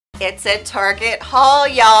It's a Target haul,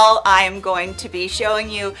 y'all. I am going to be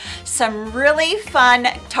showing you some really fun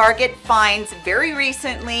Target finds very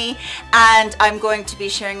recently, and I'm going to be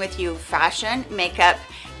sharing with you fashion, makeup,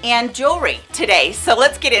 and jewelry today. So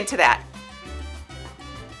let's get into that.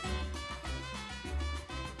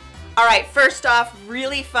 All right, first off,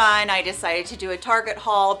 really fun. I decided to do a Target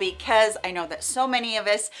haul because I know that so many of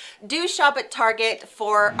us do shop at Target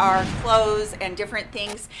for our clothes and different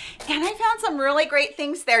things. And I found some really great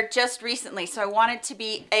things there just recently. So I wanted to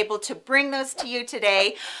be able to bring those to you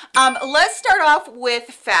today. Let's start off with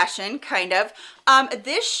fashion, kind of.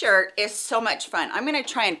 This shirt is so much fun. I'm gonna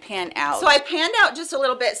try and pan out. So I panned out just a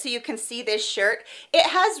little bit so you can see this shirt. It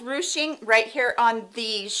has ruching right here on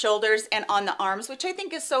the shoulders and on the arms, which I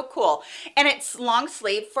think is so cool. And it's long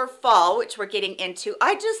sleeve for fall, which we're getting into.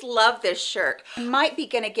 I just love this shirt. I might be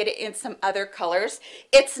gonna get it in some other colors.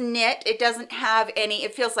 It's knit. It doesn't have any,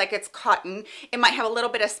 it feels like it's cotton. It might have a little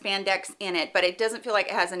bit of spandex in it, but it doesn't feel like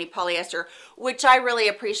it has any polyester, which I really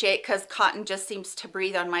appreciate because cotton just seems to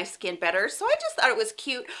breathe on my skin better. So I just thought it was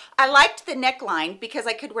cute. I liked the neckline because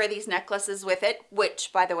I could wear these necklaces with it,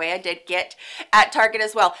 which by the way I did get at Target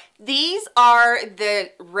as well. These are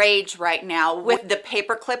the rage right now with the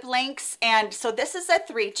paperclip links, and so this is a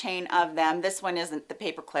 3-chain of them. This one isn't the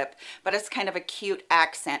paperclip, but it's kind of a cute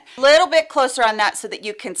accent. A little bit closer on that so that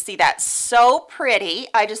you can see that. So pretty.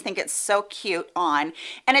 I just think it's so cute on,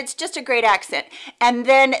 and it's just a great accent. And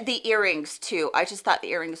then the earrings too. I just thought the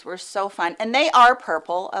earrings were so fun, and they are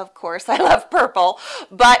purple, of course. I love purple,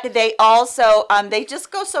 but they also they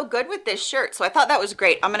just go so good with this shirt. So I thought that was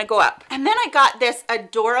great. I'm gonna go up, and then I got this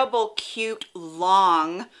adorable, cute,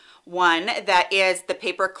 long one that is the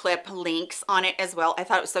paper clip links on it as well. I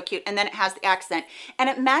thought it was so cute, and then it has the accent, and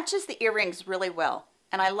it matches the earrings really well.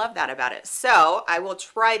 And I love that about it. So I will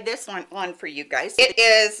try this one on for you guys. It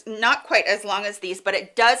is not quite as long as these, but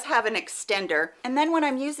it does have an extender. And then when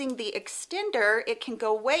I'm using the extender, it can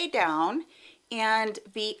go way down and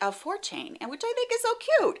be a 4-chain, and which I think is so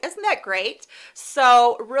cute. Isn't that great?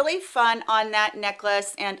 So really fun on that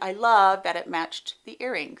necklace, and I love that it matched the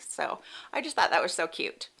earrings. So I just thought that was so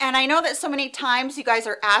cute. And I know that so many times you guys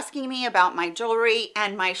are asking me about my jewelry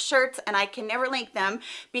and my shirts, and I can never link them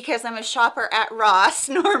because I'm a shopper at Ross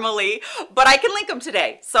normally, but I can link them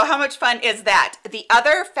today. So how much fun is that? The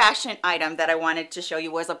other fashion item that I wanted to show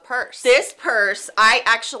you was a purse. This purse, I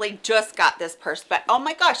actually just got this purse, but oh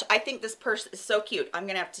my gosh, I think this purse is so cute. I'm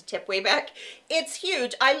gonna have to tip way back. It's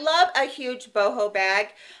huge. I love a huge boho bag.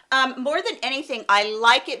 More than anything, I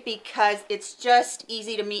like it because it's just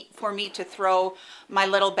easy for me to throw my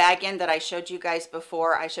little bag in that I showed you guys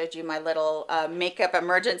before. I showed you my little makeup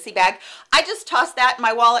emergency bag. I just toss that,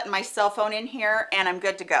 my wallet, and my cell phone in here, and I'm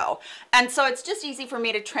good to go. And so it's just easy for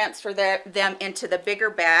me to transfer them into the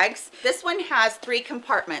bigger bags. This one has 3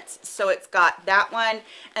 compartments. So it's got that one,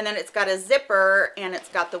 and then it's got a zipper, and it's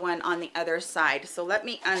got the one on the other side. So let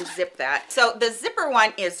me unzip that. So the zipper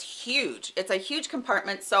one is huge. It's a huge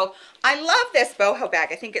compartment. So I love this boho bag.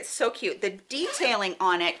 I think it's so cute. The detailing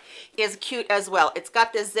on it is cute as well. It's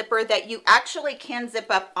got this zipper that you actually can zip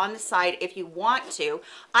up on the side if you want to.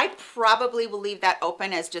 I probably will leave that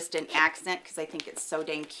open as just an accent because I think it's so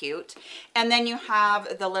dang cute. And then you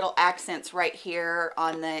have the little accents right here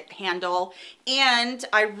on the handle. And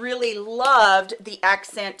I really loved the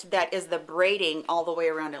accent that is the braiding all the way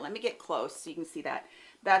around it. Let me get close so you can see that.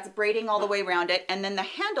 That's braiding all the way around it, and then the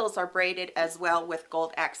handles are braided as well with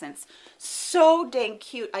gold accents. So dang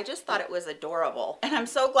cute. I just thought it was adorable, and I'm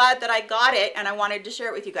so glad that I got it, and I wanted to share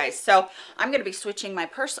it with you guys. So I'm gonna be switching my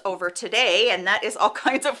purse over today, and that is all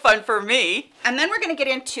kinds of fun for me. And then we're gonna get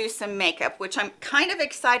into some makeup, which I'm kind of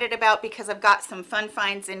excited about because I've got some fun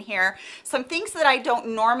finds in here, some things that I don't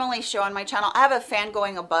normally show on my channel. I have a fan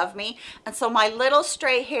going above me, and so my little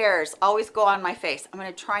stray hairs always go on my face. I'm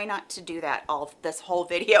gonna try not to do that this whole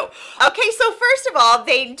video. Okay, so first of all,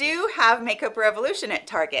 they do have Makeup Revolution at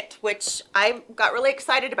Target, which I got really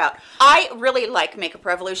excited about. I really like Makeup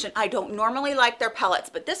Revolution. I don't normally like their palettes,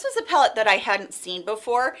 but this was a palette that I hadn't seen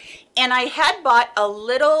before, and I had bought a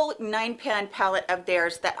little 9-pan palette of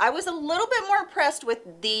theirs that I was a little bit more impressed with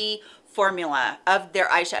the formula of their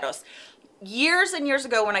eyeshadows. Years and years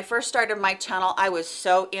ago when I first started my channel, I was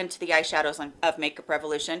so into the eyeshadows of Makeup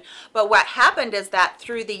Revolution. But what happened is that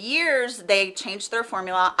through the years, they changed their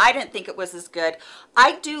formula. I didn't think it was as good.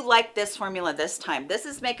 I do like this formula this time. This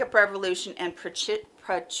is Makeup Revolution and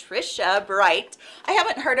Patricia Bright. I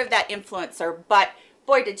haven't heard of that influencer, but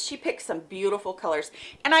boy, did she pick some beautiful colors.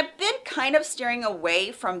 And I've been kind of steering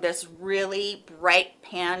away from this really bright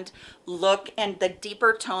panned look and the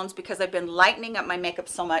deeper tones because I've been lightening up my makeup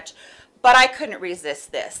so much. but I couldn't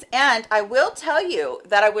resist this. And I will tell you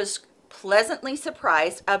that I was pleasantly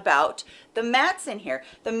surprised about the mattes in here.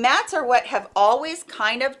 The mattes are what have always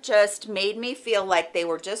kind of just made me feel like they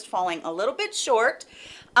were just falling a little bit short.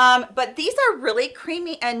 But these are really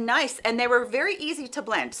creamy and nice, and they were very easy to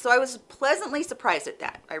blend. So I was pleasantly surprised at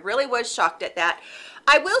that. I really was shocked at that.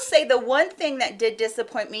 I will say the one thing that did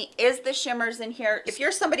disappoint me is the shimmers in here. If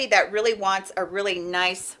you're somebody that really wants a really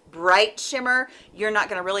nice bright shimmer, you're not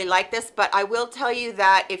going to really like this. But I will tell you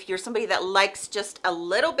that if you're somebody that likes just a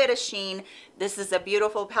little bit of sheen, this is a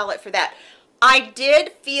beautiful palette for that. I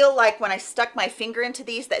did feel like when I stuck my finger into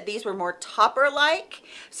these that these were more topper-like.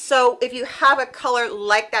 So if you have a color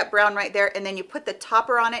like that brown right there and then you put the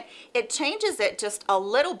topper on it, it changes it just a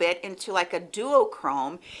little bit into like a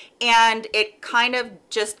duochrome, and it kind of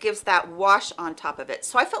just gives that wash on top of it.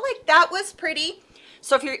 So I felt like that was pretty.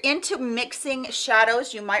 So if you're into mixing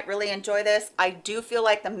shadows, you might really enjoy this. I do feel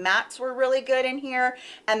like the mattes were really good in here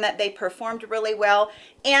and that they performed really well.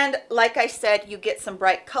 And like I said, you get some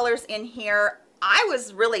bright colors in here. I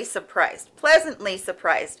was really surprised, pleasantly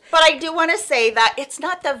surprised. But I do want to say that it's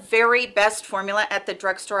not the very best formula at the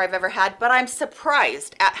drugstore I've ever had, but I'm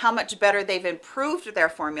surprised at how much better they've improved their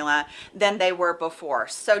formula than they were before.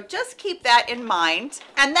 So just keep that in mind.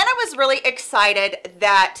 And then I was really excited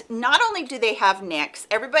that not only do they have NYX,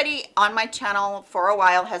 everybody on my channel for a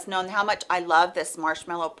while has known how much I love this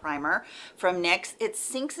Marshmallow primer from NYX. It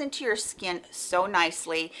sinks into your skin so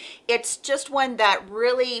nicely. It's just one that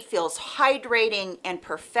really feels hydrating and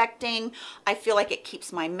perfecting. I feel like it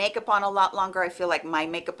keeps my makeup on a lot longer. I feel like my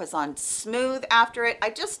makeup is on smooth after it.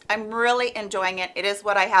 I'm really enjoying it. It is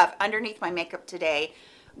what I have underneath my makeup today.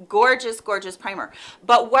 Gorgeous, gorgeous primer.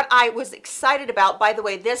 But what I was excited about, by the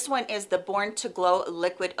way, this one is the Born to Glow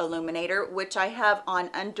Liquid Illuminator, which I have on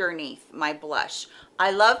underneath my blush.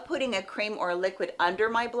 I love putting a cream or a liquid under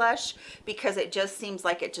my blush because it just seems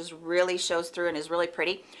like it just really shows through and is really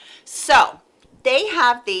pretty. So they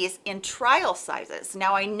have these in trial sizes.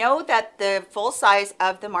 Now I know that the full size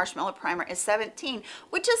of the Marshmallow primer is 17,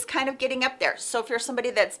 which is kind of getting up there. So if you're somebody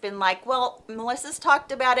that's been like, well, Melissa's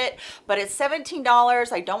talked about it, but it's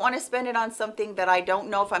 $17. I don't want to spend it on something that I don't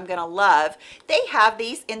know if I'm gonna love. They have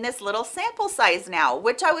these in this little sample size now,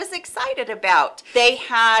 which I was excited about. They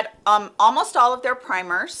had almost all of their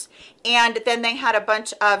primers, and then they had a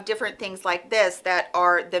bunch of different things like this that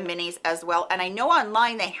are the minis as well. And I know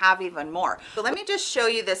online they have even more. So let me just show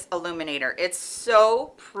you this illuminator. It's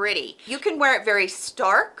so pretty. You can wear it very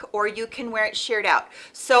stark or you can wear it sheared out.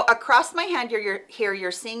 So across my hand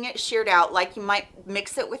you're seeing it sheared out, like you might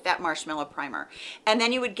mix it with that Marshmallow primer. And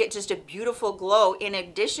then you would get just a beautiful glow in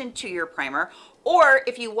addition to your primer. Or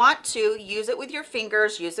if you want to, use it with your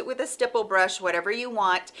fingers, use it with a stipple brush, whatever you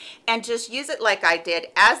want, and just use it like I did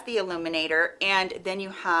as the illuminator. And then you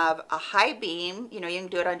have a high beam. You know, you can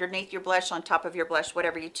do it underneath your blush, on top of your blush,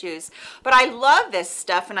 whatever you choose. But I love this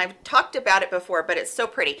stuff, and I've talked about it before, but it's so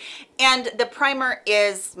pretty. And the primer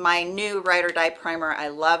is my new Ride or Die primer. I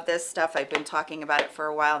love this stuff. I've been talking about it for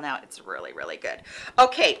a while now. It's really, really good.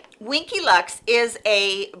 Okay, Winky Lux is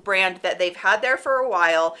a brand that they've had there for a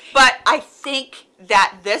while, but I think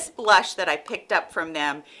that this blush that I picked up from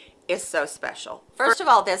them is so special. First of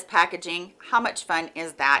all, this packaging, how much fun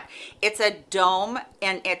is that? It's a dome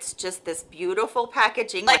and it's just this beautiful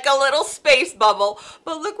packaging, like a little space bubble.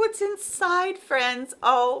 But look what's inside, friends.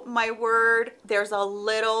 Oh my word. There's a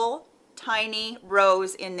little tiny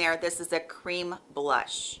rose in there. This is a cream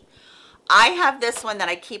blush. I have this one that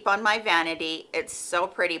I keep on my vanity. It's so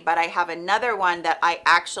pretty, but I have another one that I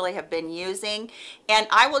actually have been using, and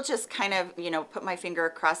I will just kind of, you know, put my finger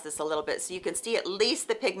across this a little bit so you can see at least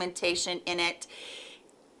the pigmentation in it.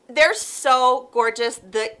 They're so gorgeous.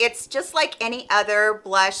 It's just like any other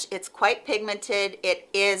blush. It's quite pigmented. It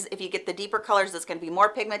is, if you get the deeper colors, it's going to be more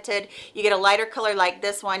pigmented. You get a lighter color like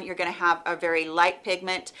this one, you're going to have a very light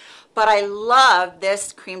pigment. But I love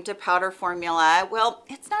this cream to powder formula. Well,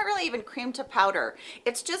 it's not really even cream to powder.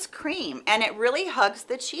 It's just cream, and it really hugs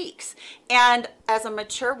the cheeks. And as a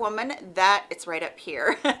mature woman, it's right up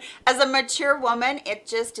here. As a mature woman, it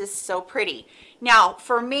just is so pretty. Now,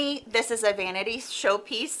 for me, this is a vanity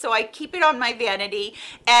showpiece, so I keep it on my vanity,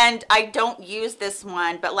 and I don't use this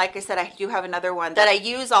one, but like I said, I do have another one that I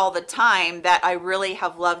use all the time that I really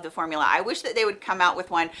have loved the formula. I wish that they would come out with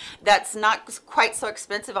one that's not quite so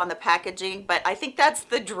expensive on the packaging, but I think that's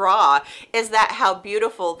the draw, is that how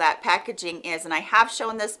beautiful that packaging is. And I have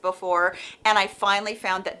shown this before, and I finally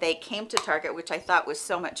found that they came to Target, which I thought was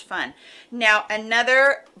so much fun. Now,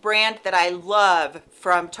 another brand that I love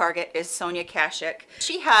from Target is Sonia Kashuk.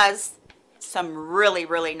 She has some really,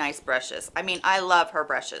 really nice brushes. I mean, I love her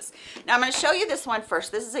brushes. Now I'm going to show you this one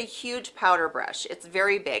first. This is a huge powder brush. It's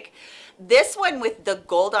very big. This one with the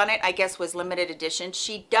gold on it, I guess, was limited edition.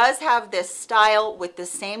 She does have this style with the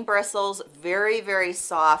same bristles, very, very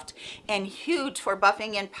soft and huge for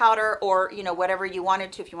buffing in powder, or, you know, whatever you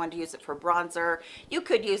wanted to. If you wanted to use it for bronzer, you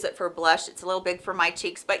could use it for blush. It's a little big for my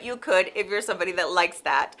cheeks, but you could if you're somebody that likes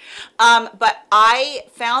that. But I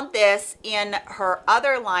found this in her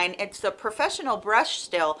other line. It's a professional brush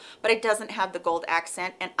still, but it doesn't have the gold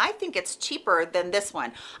accent, and I think it's cheaper than this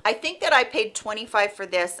one. I think that I paid $25 for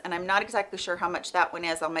this, and I'm not exactly sure how much that one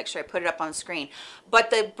is. I'll make sure I put it up on the screen. But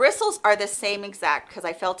the bristles are the same exact, because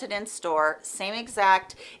I felt it in store. Same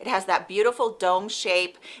exact. It has that beautiful dome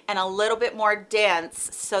shape and a little bit more dense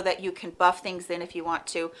so that you can buff things in if you want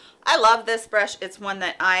to. I love this brush. It's one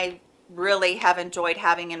that I really have enjoyed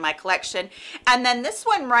having in my collection. And then this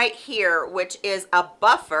one right here, which is a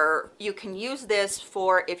buffer, you can use this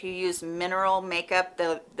for if you use mineral makeup,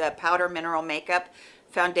 the powder mineral makeup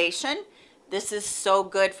foundation. This is so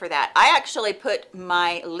good for that. I actually put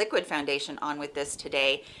my liquid foundation on with this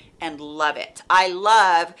today and love it. I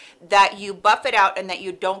love that you buff it out and that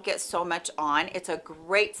you don't get so much on. It's a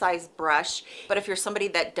great size brush, but if you're somebody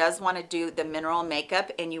that does want to do the mineral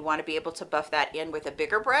makeup and you want to be able to buff that in with a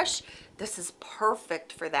bigger brush, this is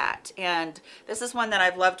perfect for that. And this is one that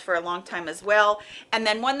I've loved for a long time as well. And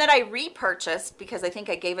then one that I repurchased because I think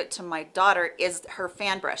I gave it to my daughter is her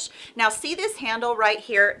fan brush. Now see this handle right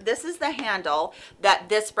here? This is the handle that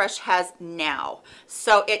this brush has now.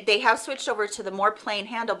 So they have switched over to the more plain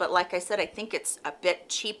handle, but like I said, I think it's a bit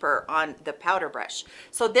cheaper on the powder brush.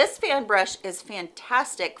 So this fan brush is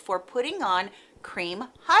fantastic for putting on cream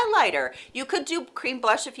highlighter. You could do cream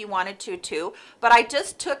blush if you wanted to too, but I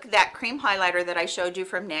just took that cream highlighter that I showed you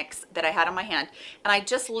from NYX that I had on my hand, and I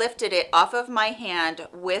just lifted it off of my hand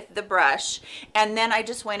with the brush, and then I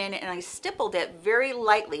just went in and I stippled it very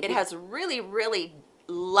lightly. It has really, really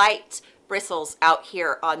light bristles out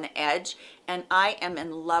here on the edge, and I am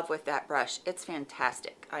in love with that brush. It's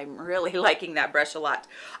fantastic. I'm really liking that brush a lot.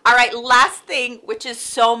 All right, last thing, which is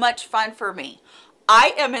so much fun for me.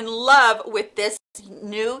 I am in love with this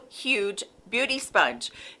new huge beauty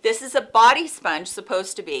sponge. This is a body sponge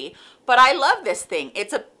supposed to be, but I love this thing.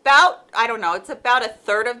 It's about, I don't know, it's about a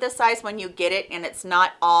third of the size when you get it, and it's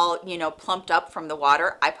not all, you know, plumped up from the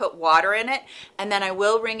water. I put water in it, and then I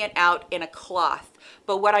will wring it out in a cloth.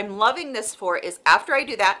 But what I'm loving this for is after I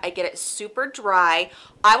do that, I get it super dry.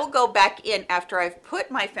 I will go back in after I've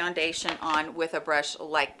put my foundation on with a brush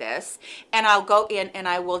like this, and I'll go in and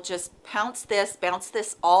I will just bounce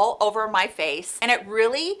this all over my face, and it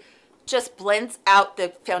really just blends out the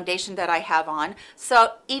foundation that I have on.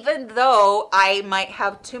 So even though I might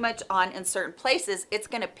have too much on in certain places, it's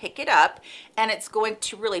going to pick it up, and it's going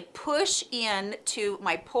to really push in to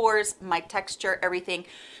my pores, my texture, everything,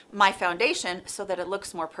 my foundation, so that it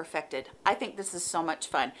looks more perfected. I think this is so much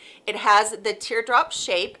fun. It has the teardrop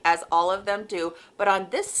shape, as all of them do, but on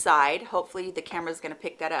this side, hopefully the camera is going to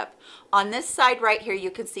pick that up. On this side right here,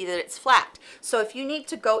 you can see that it's flat. So if you need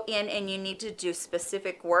to go in and you need to do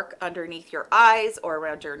specific work underneath your eyes or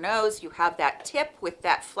around your nose, you have that tip with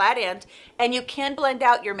that flat end, and you can blend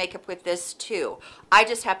out your makeup with this too. I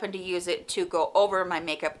just happen to use it to go over my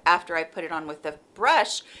makeup after I put it on with the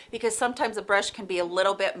brush, because sometimes a brush can be a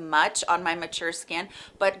little bit much on my mature skin,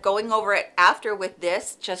 but going over it after with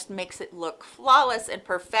this just makes it look flawless and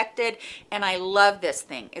perfected, and I love this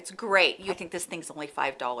thing. It's great. You think this thing's only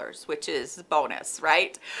 $5, which is bonus,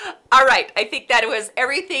 right? All right, I think that was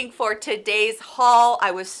everything for today's haul.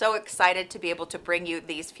 I was so excited to be able to bring you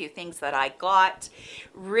these few things that I got.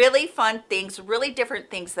 Really fun things, really different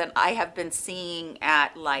things than I have been seeing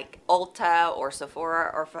at like Ulta or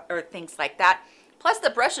Sephora or things like that. Plus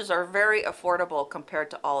the brushes are very affordable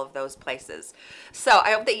compared to all of those places. So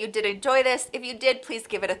I hope that you did enjoy this. If you did, please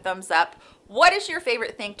give it a thumbs up. What is your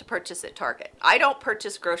favorite thing to purchase at Target? I don't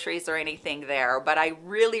purchase groceries or anything there, but I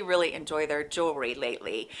really, really enjoy their jewelry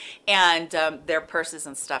lately, and their purses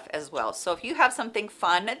and stuff as well. So if you have something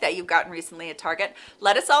fun that you've gotten recently at Target,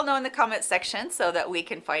 let us all know in the comment section so that we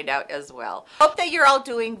can find out as well. Hope that you're all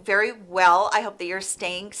doing very well. I hope that you're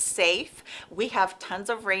staying safe. We have tons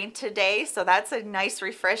of rain today, so that's a nice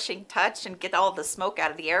refreshing touch and get all the smoke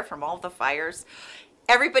out of the air from all the fires.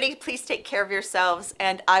 Everybody, please take care of yourselves,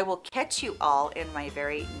 and I will catch you all in my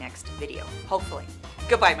very next video, hopefully.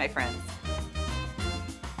 Goodbye, my friends.